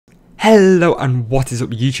Hello and what is up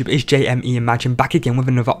YouTube, it's JMEimagine back again with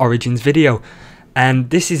another Origins video. And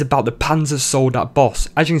this is about the Panzer Soldat boss.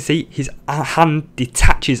 As you can see, his hand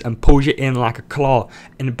detaches and pulls you in like a claw.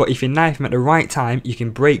 But if you knife him at the right time, you can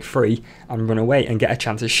break free and run away and get a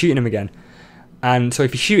chance at shooting him again. And so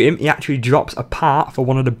if you shoot him, he actually drops a part for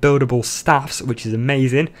one of the buildable staffs, which is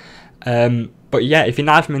amazing. But yeah, if you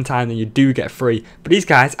knife them in time, then you do get free. But these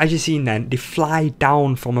guys, as you've seen then, they fly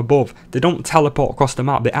down from above. They don't teleport across the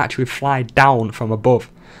map, they actually fly down from above.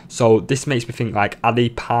 So this makes me think, like, are they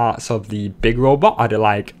parts of the big robot? Are they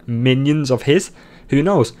like minions of his? Who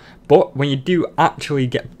knows? But when you do actually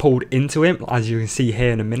get pulled into him, as you can see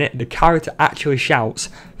here in a minute, the character actually shouts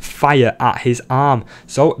fire at his arm.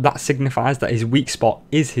 So that signifies that his weak spot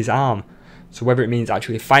is his arm. So whether it means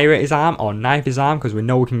actually fire at his arm or knife his arm, because we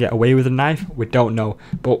know we can get away with a knife, we don't know.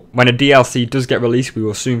 But when a DLC does get released, we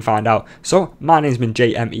will soon find out. So my name's been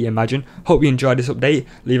JMEimagine. Hope you enjoyed this update.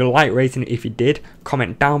 Leave a like rating if you did.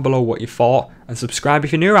 Comment down below what you thought. And subscribe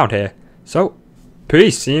if you're new around here. So,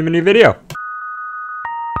 peace. See you in a new video.